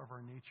core of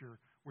our nature,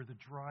 where the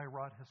dry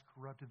rot has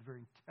corrupted the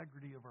very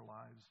integrity of our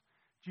lives.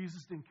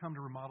 Jesus didn't come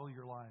to remodel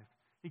your life.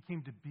 He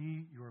came to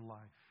be your life.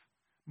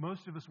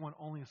 Most of us want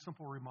only a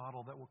simple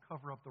remodel that will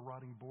cover up the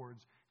rotting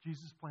boards.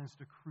 Jesus plans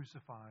to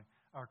crucify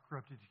our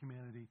corrupted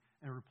humanity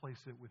and replace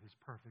it with his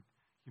perfect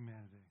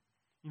humanity.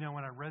 You know,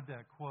 when I read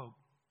that quote,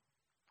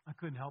 I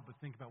couldn't help but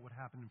think about what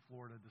happened in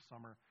Florida this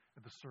summer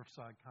at the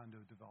Surfside condo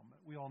development.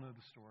 We all know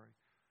the story.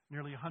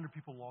 Nearly 100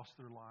 people lost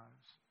their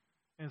lives.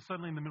 And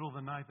suddenly in the middle of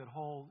the night,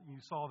 you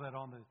saw that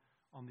on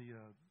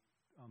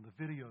the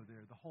video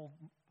there, the whole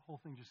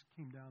thing just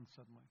came down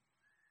suddenly.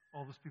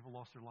 All those people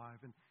lost their life.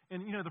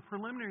 And you know, the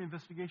preliminary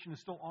investigation is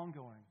still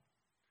ongoing.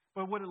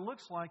 But what it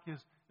looks like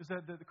is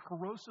that the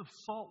corrosive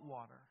salt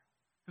water,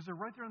 because they're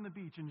right there on the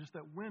beach, and just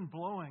that wind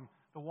blowing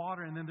the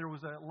water, and then there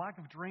was a lack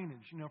of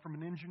drainage. You know, from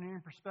an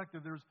engineering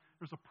perspective,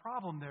 there's a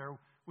problem there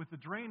with the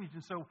drainage.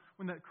 And so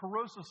when that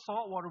corrosive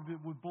salt water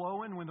would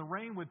blow in, when the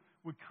rain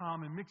would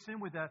come and mix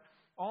in with that,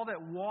 all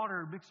that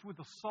water mixed with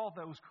the salt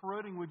that was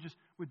corroding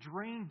would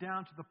drain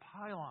down to the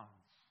pylons.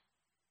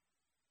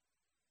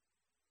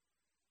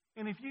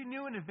 And if you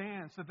knew in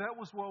advance that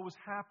was what was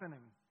happening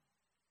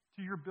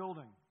to your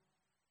building,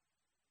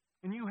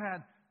 and you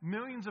had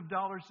millions of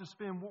dollars to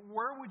spend,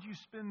 where would you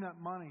spend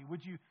that money?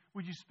 Would you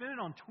spend it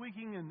on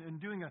tweaking and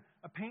doing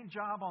a paint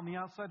job on the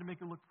outside to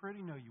make it look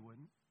pretty? No, you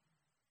wouldn't.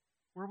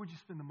 Where would you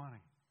spend the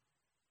money?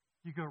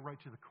 You go right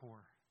to the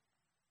core.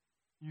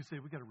 You say,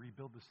 we've got to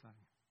rebuild this thing.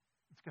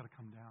 It's got to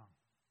come down.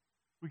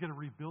 We've got to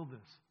rebuild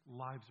this.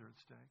 Lives are at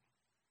stake.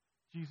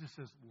 Jesus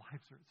says,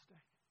 lives are at stake.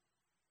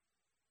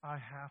 I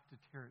have to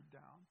tear it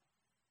down.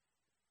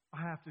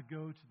 I have to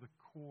go to the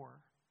core.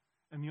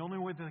 And the only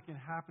way that can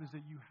happen is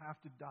that you have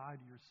to die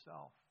to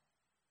yourself.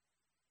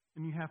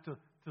 And you have to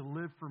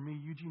live for me.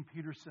 Eugene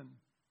Peterson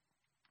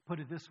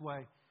put it this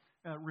way,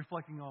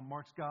 reflecting on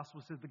Mark's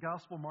gospel. He said, the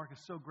gospel Mark is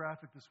so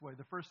graphic this way.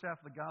 The first half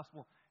of the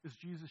gospel is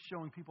Jesus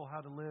showing people how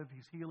to live.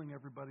 He's healing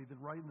everybody. Then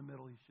right in the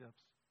middle, he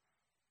shifts.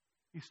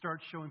 He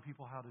starts showing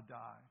people how to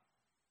die.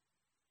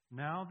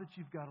 Now that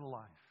you've got a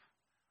life,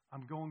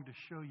 I'm going to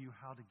show you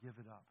how to give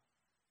it up.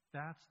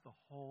 That's the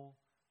whole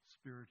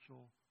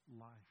spiritual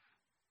life.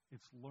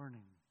 It's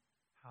learning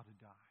how to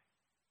die.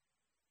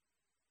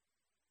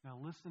 Now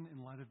listen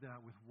in light of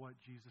that with what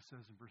Jesus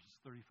says in verses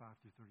 35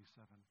 through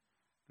 37,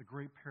 the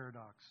great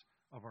paradox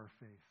of our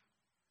faith.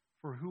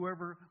 For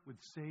whoever would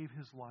save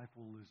his life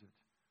will lose it,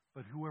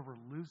 but whoever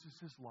loses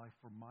his life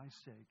for my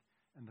sake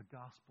and the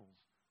gospel's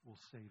will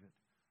save it.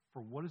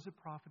 For what does it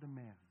profit a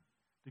man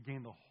to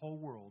gain the whole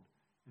world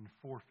and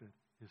forfeit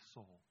his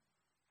soul?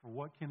 For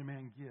what can a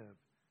man give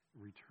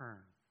in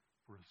return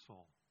for his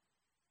soul?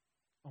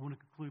 I want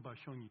to conclude by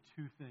showing you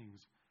two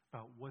things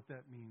about what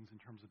that means in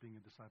terms of being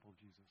a disciple of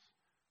Jesus.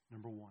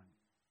 Number one,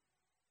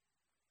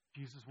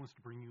 Jesus wants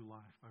to bring you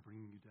life by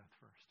bringing you death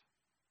first.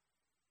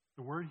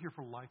 The word here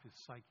for life is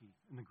psyche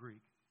in the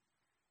Greek.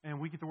 And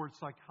we get the word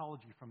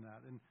psychology from that.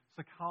 And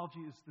psychology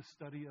is the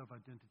study of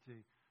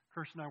identity.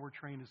 Kirsten and I were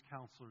trained as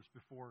counselors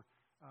before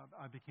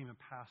I became a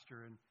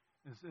pastor. And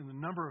a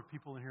number of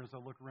people in here, as I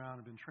look around,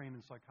 have been trained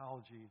in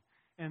psychology.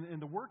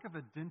 And the work of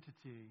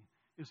identity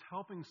is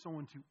helping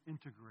someone to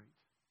integrate.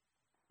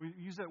 We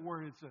use that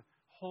word, it's a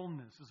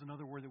wholeness is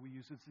another word that we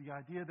use. It's the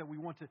idea that we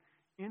want to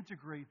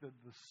integrate the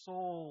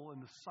soul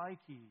and the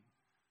psyche,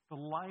 the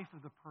life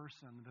of the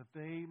person, that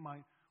they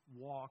might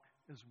walk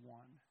as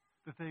one,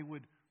 that they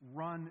would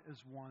run as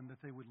one,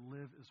 that they would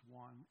live as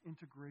one.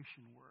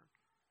 Integration work,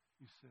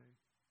 you see.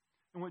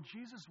 And what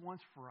Jesus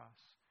wants for us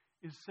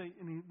is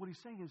what he's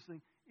saying is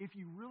saying, if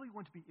you really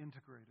want to be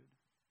integrated,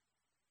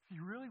 if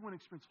you really want to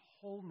experience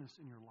wholeness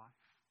in your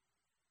life,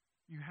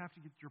 you have to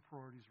get your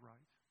priorities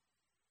right.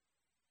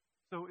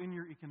 So in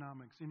your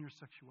economics, in your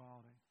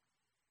sexuality,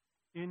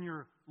 in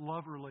your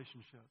love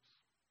relationships,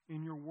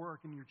 in your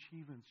work, in your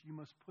achievements, you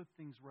must put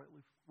things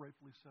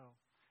rightfully so.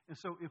 And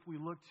so if we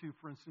look to,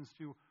 for instance,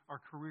 to our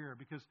career,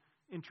 because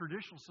in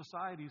traditional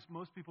societies,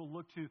 most people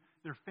look to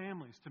their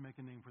families to make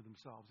a name for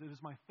themselves. It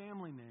is my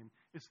family name.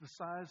 It's the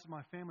size of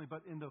my family.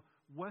 But in the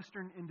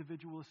Western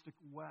individualistic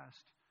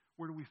West,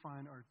 where do we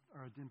find our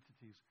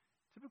identities?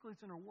 Typically,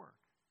 it's in our work.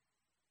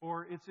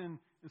 Or it's in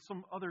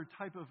some other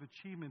type of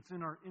achievements,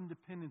 in our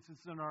independence.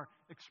 It's in our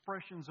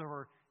expressions of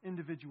our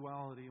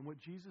individuality. And what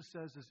Jesus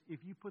says is, if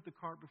you put the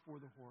cart before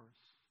the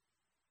horse,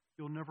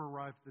 you'll never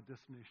arrive at the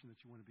destination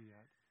that you want to be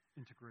at.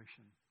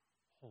 Integration,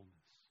 wholeness.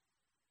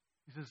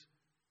 He says,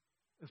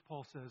 as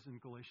Paul says in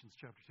Galatians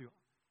chapter 2,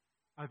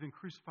 I've been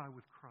crucified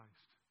with Christ,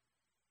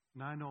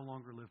 and I no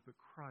longer live, but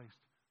Christ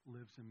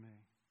lives in me.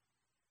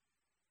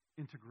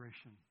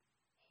 Integration,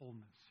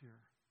 wholeness here.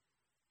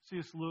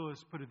 C.S.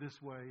 Lewis put it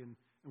this way in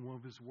one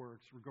of his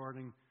works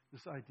regarding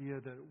this idea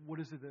that what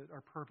is it that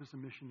our purpose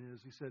and mission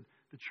is. He said,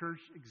 the church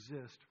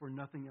exists for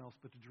nothing else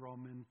but to draw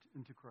men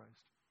into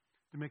Christ,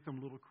 to make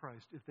them little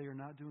Christ. If they are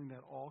not doing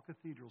that, all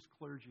cathedrals,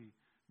 clergy,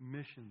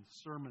 missions,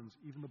 sermons,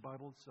 even the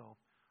Bible itself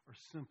are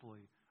simply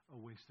a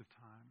waste of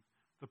time.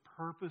 The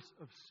purpose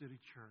of City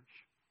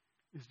Church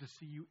is to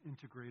see you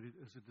integrated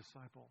as a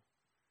disciple,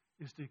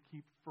 is to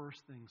keep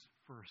first things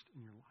first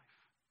in your life,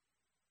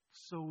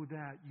 so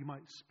that you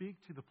might speak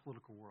to the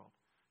political world,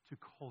 to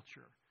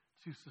culture,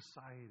 to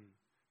society,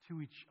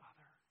 to each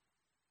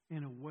other,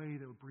 in a way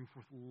that would bring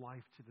forth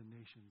life to the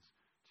nations,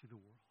 to the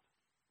world.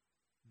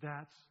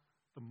 That's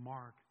the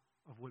mark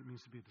of what it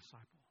means to be a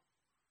disciple.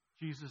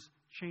 Jesus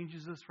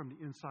changes us from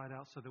the inside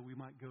out so that we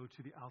might go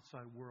to the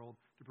outside world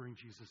to bring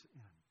Jesus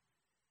in.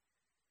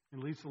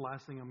 And it leads to the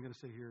last thing I'm going to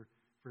say here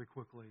very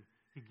quickly.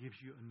 He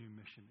gives you a new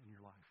mission in your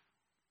life.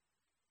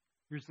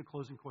 Here's the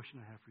closing question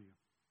I have for you.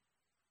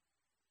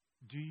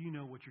 Do you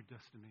know what your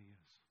destiny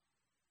is?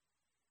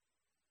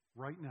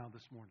 Right now,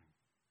 this morning.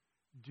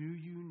 Do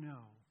you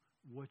know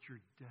what your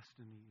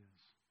destiny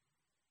is?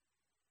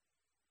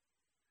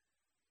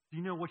 Do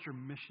you know what your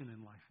mission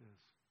in life is?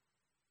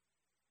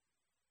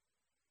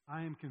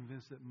 I am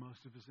convinced that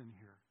most of us in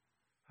here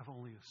have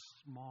only a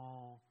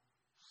small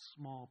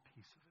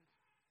piece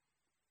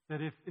of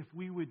it. That if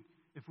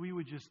we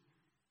would just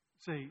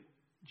say,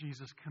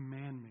 Jesus,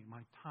 command me,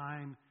 my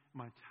time,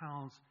 my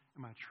talents,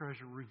 and my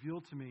treasure,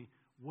 reveal to me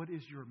what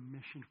is your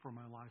mission for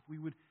my life, we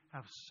would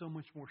have so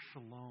much more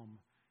shalom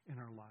in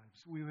our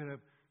lives. We would have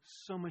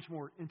so much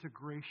more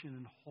integration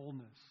and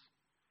wholeness.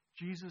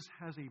 Jesus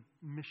has a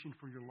mission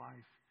for your life.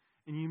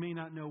 And you may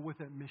not know what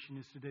that mission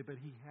is today, but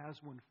He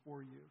has one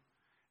for you.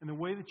 And the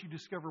way that you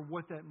discover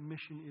what that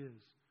mission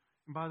is,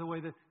 and by the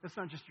way, that's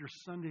not just your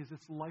Sundays,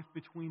 it's life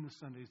between the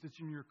Sundays. It's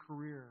in your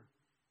career,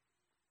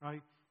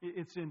 right?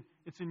 It's in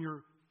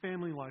your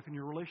family life, in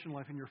your relational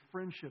life, in your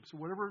friendships,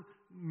 whatever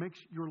makes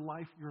your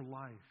life your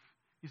life.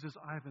 He says,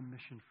 I have a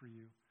mission for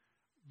you.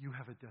 You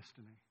have a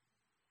destiny.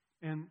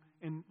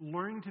 And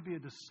learning to be a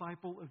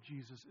disciple of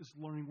Jesus is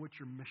learning what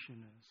your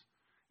mission is.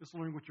 It's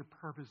learning what your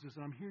purpose is.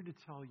 And I'm here to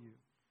tell you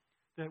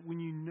that when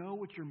you know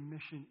what your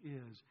mission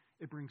is,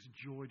 it brings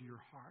joy to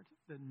your heart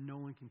that no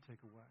one can take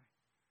away.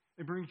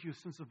 It brings you a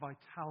sense of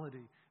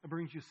vitality. It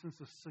brings you a sense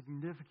of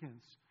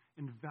significance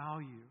and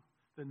value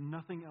that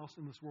nothing else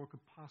in this world could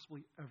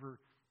possibly ever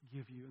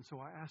give you. And so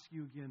I ask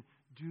you again,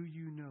 do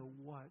you know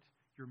what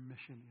your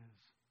mission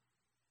is?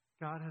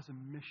 God has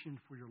a mission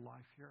for your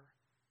life here.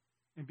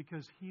 And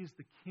because He is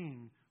the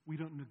King, we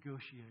don't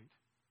negotiate.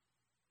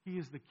 He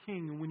is the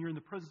king, and when you're in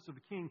the presence of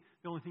the king,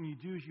 the only thing you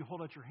do is you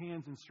hold out your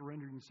hands and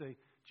surrender and say,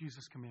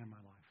 Jesus, command my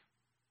life.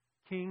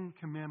 King,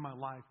 command my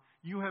life.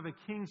 You have a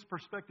king's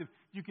perspective.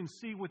 You can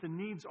see what the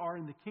needs are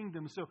in the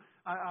kingdom. So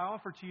I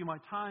offer to you my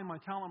time, my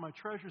talent, my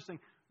treasure, saying,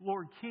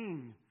 Lord,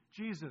 King,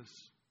 Jesus,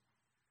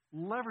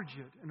 leverage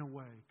it in a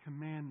way.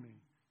 Command me,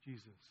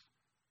 Jesus.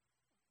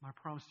 My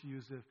promise to you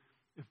is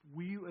if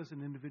we as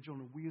an individual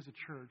and we as a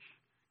church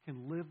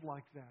can live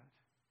like that,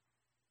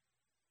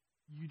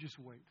 you just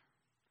wait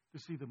to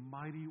see the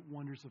mighty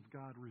wonders of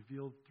God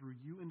revealed through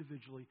you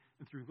individually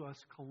and through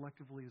us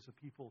collectively as a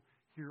people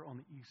here on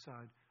the east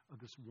side of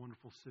this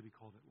wonderful city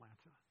called Atlanta.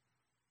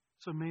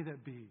 So may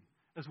that be.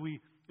 As we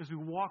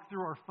walk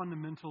through our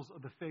fundamentals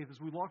of the faith, as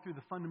we walk through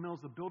the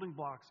fundamentals, the building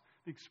blocks,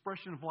 the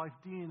expression of life,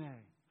 DNA,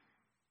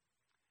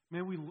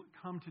 may we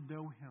come to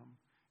know Him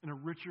in a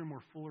richer,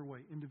 more fuller way,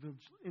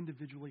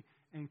 individually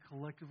and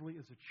collectively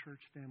as a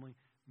church family.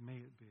 May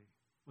it be.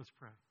 Let's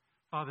pray.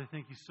 Father,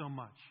 thank you so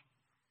much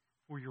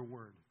for your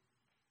word.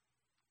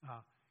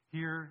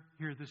 Here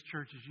at this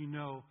church, as you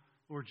know,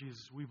 Lord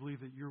Jesus, we believe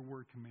that your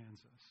word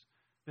commands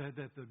us.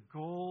 That the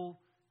goal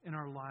in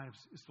our lives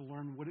is to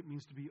learn what it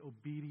means to be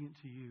obedient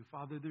to you.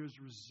 Father, there's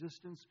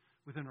resistance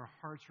within our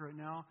hearts right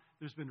now.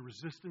 There's been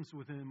resistance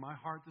within my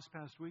heart this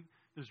past week.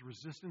 There's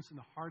resistance in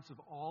the hearts of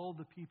all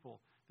the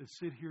people that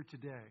sit here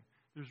today.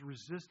 There's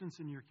resistance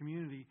in your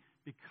community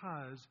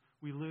because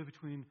we live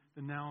between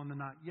the now and the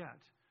not yet.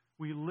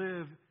 We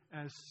live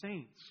as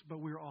saints, but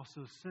we're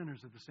also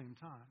sinners at the same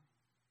time.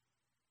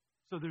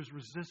 So there's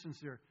resistance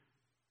there.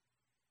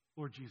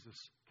 Lord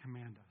Jesus,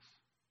 command us.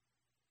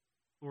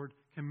 Lord,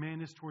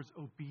 command us towards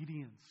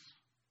obedience.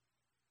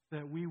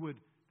 That we would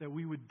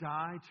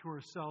die to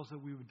ourselves,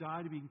 that we would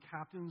die to being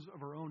captains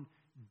of our own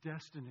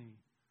destiny.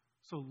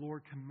 So,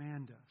 Lord,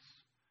 command us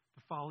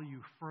to follow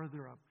you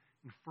further up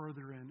and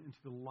further into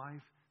the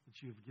life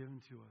that you have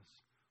given to us.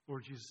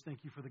 Lord Jesus,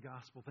 thank you for the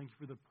gospel. Thank you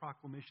for the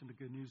proclamation, the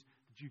good news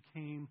that you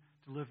came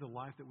to live the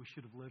life that we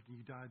should have lived and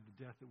you died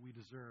the death that we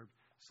deserved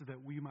so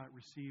that we might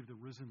receive the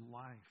risen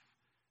life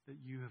that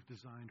you have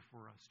designed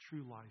for us,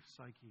 true life,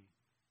 psyche.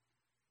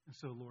 And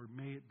so, Lord,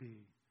 may it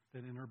be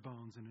that in our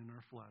bones and in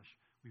our flesh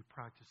we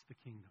practice the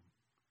kingdom,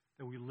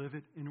 that we live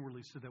it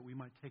inwardly so that we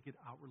might take it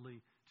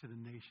outwardly to the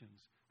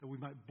nations, that we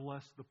might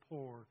bless the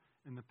poor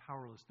and the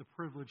powerless, the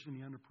privileged and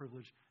the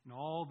underprivileged, and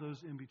all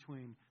those in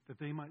between, that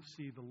they might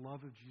see the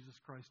love of Jesus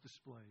Christ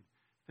displayed.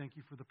 Thank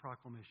you for the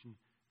proclamation.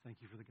 Thank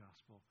you for the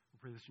gospel. We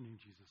pray this in your name,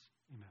 Jesus.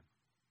 Amen.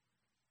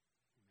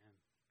 Amen.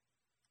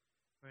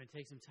 We're going to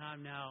take some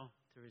time now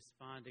to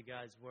respond to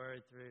God's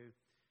word through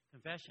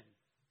confession.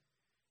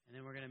 And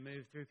then we're going to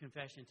move through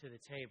confession to the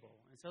table.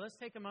 And so let's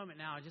take a moment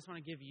now. I just want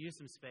to give you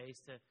some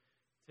space to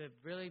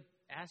really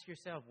ask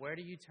yourself, where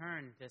do you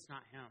turn that's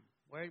not Him?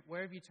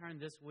 Where have you turned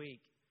this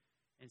week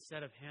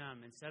instead of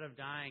Him, instead of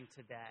dying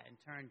to that,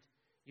 and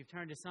you've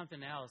turned to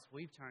something else,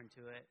 we've turned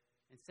to it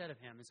instead of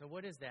Him. And so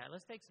what is that?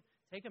 Let's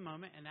take a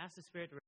moment and ask the Spirit to